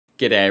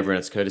G'day everyone,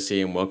 it's Courtesy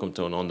and welcome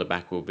to an On The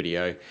Backwheel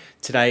video.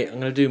 Today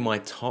I'm going to do my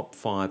top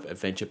 5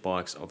 adventure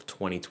bikes of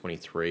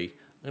 2023. I'm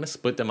going to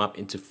split them up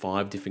into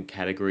 5 different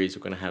categories.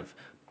 We're going to have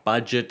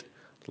budget,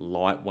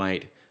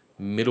 lightweight,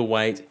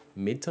 middleweight,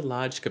 mid to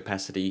large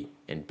capacity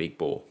and big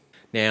bore.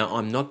 Now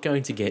I'm not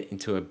going to get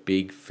into a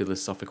big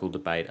philosophical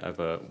debate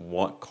over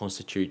what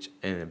constitutes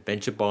an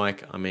adventure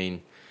bike. I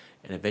mean,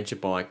 an adventure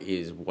bike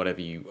is whatever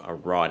you are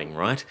riding,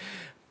 right?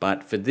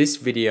 But for this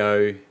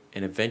video,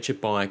 an adventure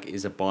bike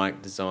is a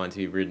bike designed to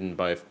be ridden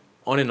both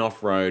on and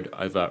off-road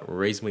over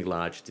reasonably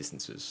large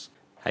distances.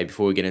 Hey,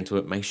 before we get into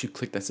it, make sure you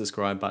click that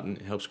subscribe button.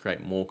 It helps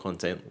create more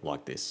content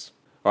like this.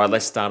 All right,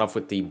 let's start off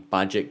with the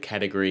budget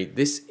category.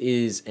 This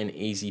is an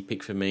easy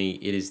pick for me.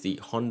 It is the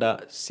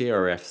Honda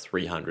CRF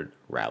 300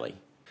 Rally.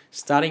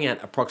 Starting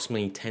at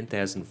approximately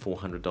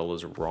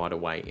 $10,400 right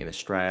away in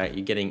Australia,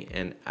 you're getting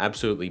an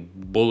absolutely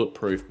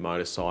bulletproof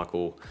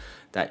motorcycle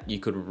that you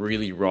could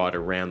really ride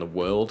around the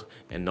world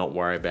and not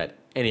worry about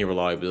any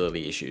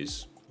reliability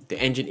issues. The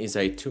engine is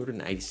a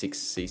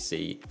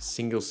 286cc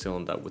single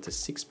cylinder with a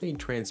 6-speed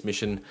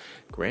transmission.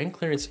 Ground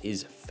clearance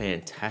is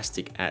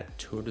fantastic at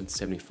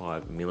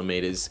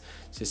 275mm.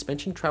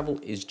 Suspension travel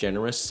is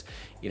generous.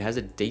 It has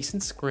a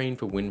decent screen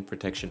for wind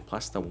protection,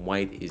 plus the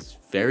weight is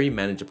very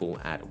manageable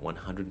at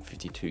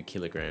 152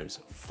 kilograms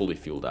fully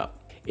fueled up.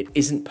 It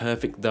isn't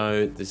perfect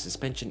though. The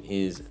suspension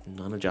is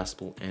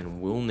non-adjustable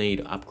and will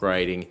need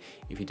upgrading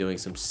if you're doing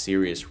some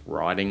serious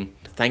riding.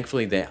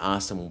 Thankfully, there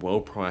are some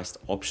well-priced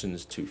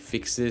options to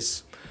fix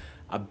this.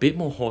 A bit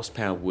more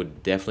horsepower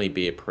would definitely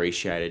be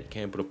appreciated. You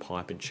can put a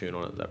pipe and tune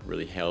on it, that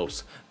really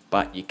helps,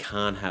 but you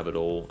can't have it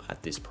all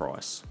at this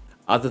price.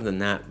 Other than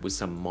that, with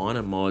some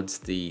minor mods,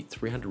 the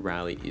 300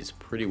 Rally is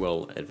pretty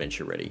well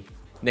adventure ready.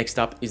 Next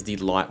up is the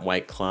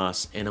lightweight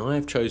class, and I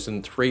have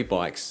chosen 3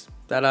 bikes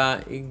that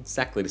are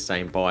exactly the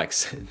same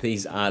bikes.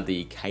 These are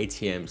the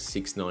KTM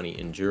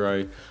 690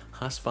 Enduro,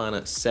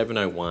 Husqvarna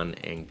 701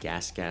 and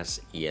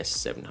GasGas ES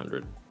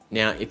 700.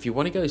 Now, if you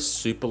want to go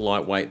super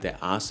lightweight, there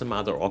are some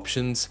other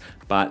options,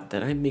 but they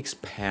don't mix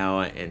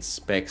power and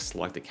specs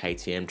like the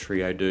KTM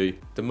Trio do.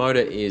 The motor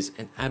is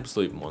an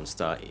absolute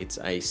monster. It's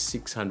a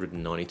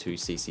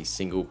 692cc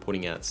single,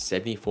 putting out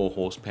 74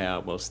 horsepower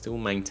while still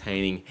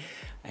maintaining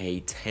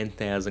a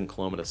 10,000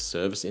 kilometer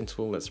service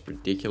interval. That's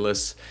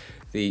ridiculous.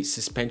 The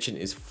suspension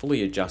is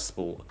fully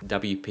adjustable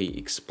WP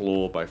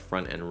Explore both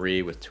front and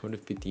rear with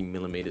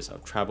 250mm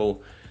of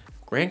travel.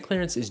 Ground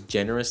clearance is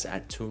generous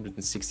at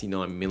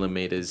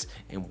 269mm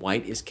and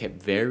weight is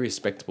kept very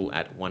respectable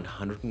at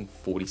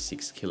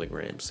 146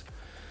 kilograms.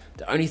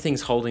 The only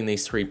things holding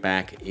these 3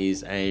 back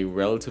is a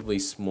relatively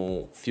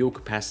small fuel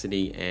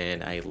capacity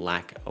and a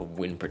lack of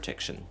wind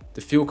protection.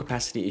 The fuel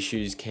capacity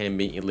issues can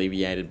be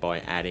alleviated by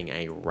adding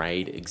a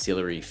RAID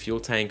auxiliary fuel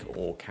tank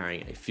or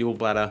carrying a fuel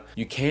bladder.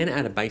 You can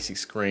add a basic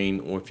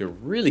screen, or if you're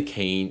really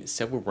keen,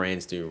 several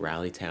brands do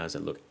rally towers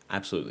that look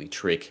absolutely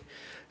trick.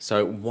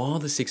 So while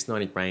the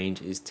 690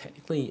 range is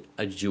technically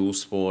a dual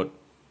sport,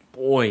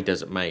 boy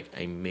does it make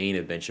a mean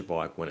adventure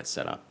bike when it's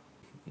set up.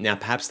 Now,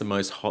 perhaps the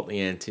most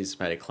hotly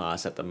anticipated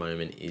class at the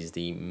moment is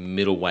the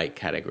middleweight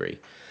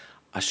category.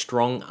 A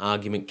strong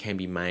argument can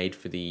be made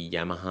for the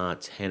Yamaha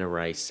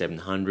Tenere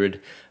 700,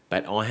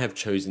 but I have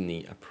chosen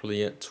the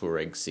Aprilia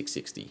Touareg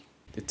 660.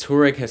 The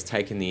Touareg has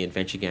taken the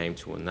adventure game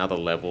to another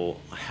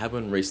level. I have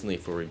one recently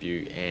for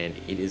review and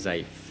it is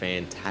a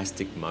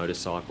fantastic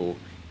motorcycle.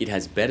 It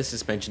has better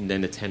suspension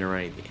than the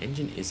Tenere. The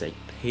engine is a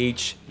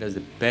peach. It has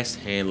the best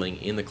handling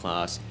in the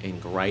class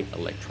and great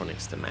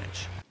electronics to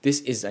match.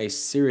 This is a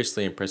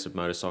seriously impressive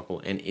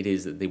motorcycle and it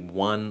is the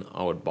one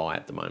I would buy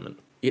at the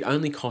moment. It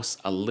only costs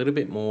a little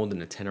bit more than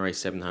the Tenere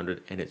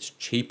 700 and it's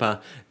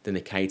cheaper than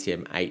the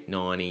KTM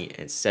 890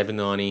 and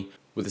 790.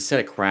 With a set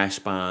of crash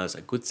bars,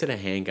 a good set of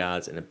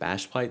handguards and a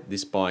bash plate,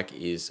 this bike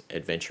is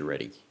adventure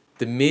ready.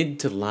 The mid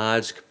to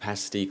large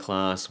capacity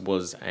class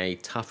was a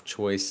tough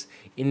choice.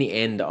 In the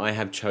end, I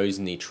have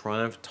chosen the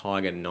Triumph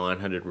Tiger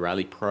 900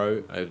 Rally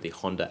Pro over the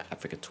Honda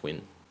Africa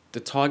Twin. The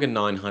Tiger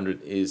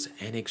 900 is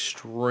an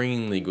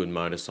extremely good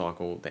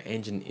motorcycle. The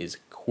engine is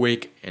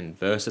quick and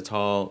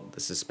versatile, the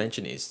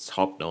suspension is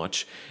top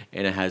notch,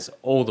 and it has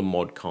all the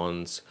mod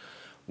cons.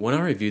 When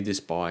I reviewed this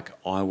bike,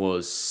 I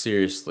was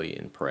seriously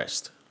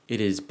impressed. It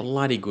is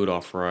bloody good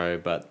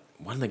off-road, but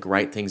one of the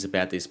great things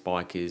about this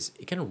bike is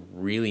it can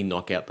really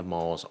knock out the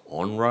miles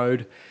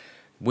on-road.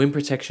 Wind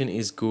protection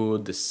is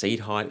good, the seat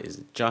height is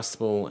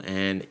adjustable,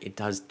 and it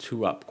does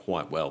two up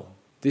quite well.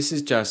 This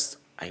is just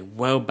a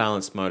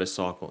well-balanced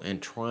motorcycle and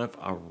Triumph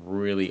are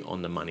really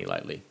on the money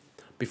lately.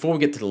 Before we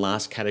get to the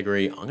last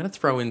category, I'm going to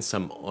throw in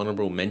some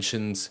honorable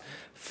mentions.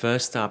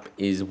 First up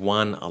is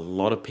one a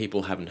lot of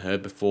people haven't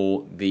heard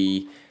before,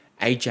 the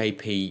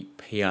AJP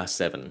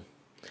PR7.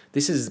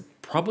 This is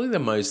probably the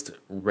most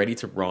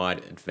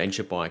ready-to-ride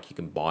adventure bike you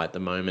can buy at the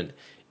moment.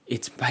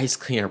 It's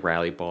basically a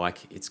rally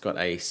bike. It's got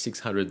a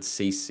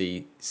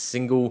 600cc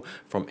single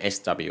from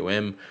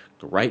SWM,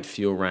 great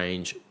fuel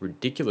range,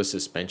 ridiculous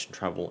suspension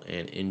travel,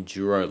 and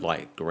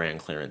enduro-like ground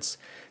clearance.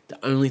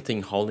 The only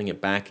thing holding it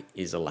back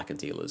is a lack of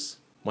dealers.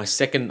 My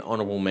second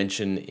honorable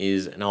mention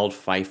is an old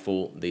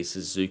faithful, the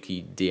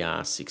Suzuki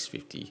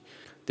DR650.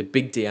 The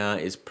big DR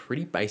is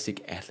pretty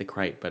basic athlete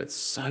crate, but it's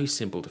so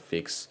simple to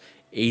fix,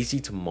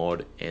 easy to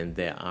mod, and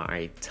there are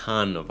a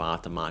ton of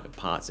aftermarket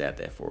parts out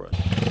there for it.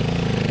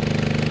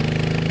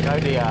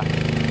 Go DR.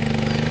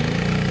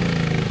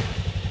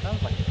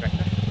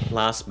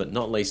 Last but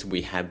not least,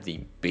 we have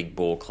the big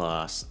bore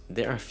class.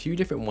 There are a few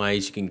different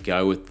ways you can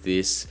go with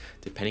this,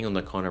 depending on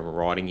the kind of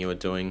riding you are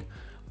doing.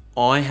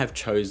 I have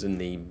chosen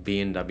the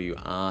B&W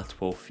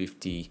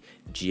R1250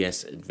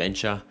 GS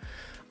Adventure.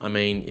 I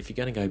mean, if you're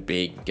gonna go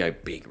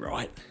big,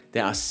 right?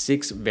 There are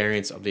 6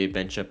 variants of the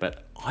Adventure,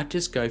 but I'd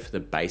just go for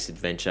the base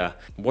Adventure.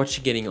 What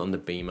you're getting on the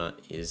Beamer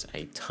is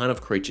a ton of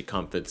creature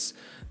comforts,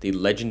 the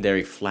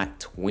legendary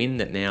flat twin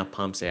that now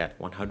pumps out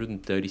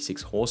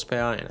 136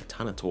 horsepower and a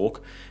ton of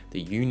torque,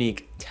 the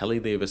unique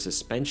telelever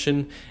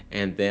suspension,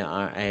 and there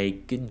are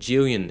a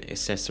gajillion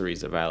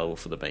accessories available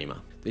for the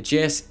Beamer. The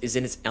GS is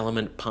in its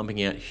element,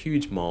 pumping out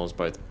huge miles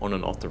both on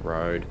and off the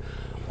road.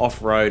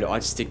 Off-road,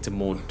 I'd stick to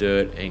more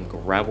dirt and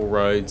gravel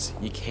roads.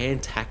 You can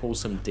tackle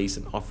some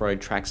decent off-road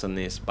tracks on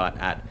this, but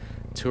at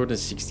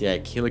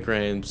 268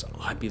 kilograms,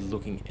 I'd be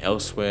looking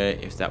elsewhere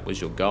if that was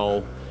your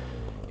goal.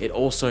 It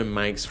also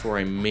makes for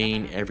a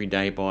mean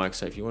everyday bike,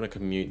 so if you want to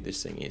commute,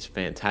 this thing is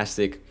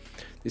fantastic.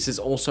 This is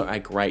also a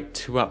great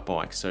two-up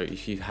bike, so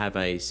if you have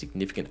a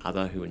significant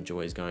other who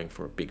enjoys going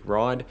for a big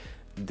ride,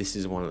 this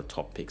is one of the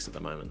top picks at the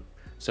moment.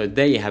 So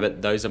there you have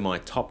it. Those are my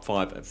top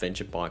 5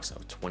 adventure bikes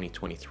of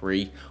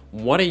 2023.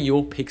 What are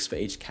your picks for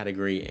each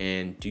category,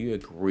 and do you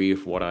agree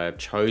with what I have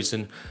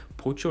chosen?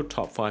 Put your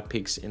top 5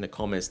 picks in the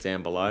comments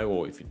down below,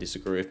 or if you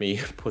disagree with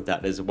me, put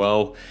that as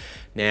well.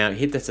 Now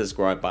hit that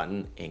subscribe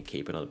button and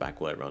keep it on the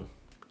back wheel, everyone.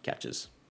 Catches.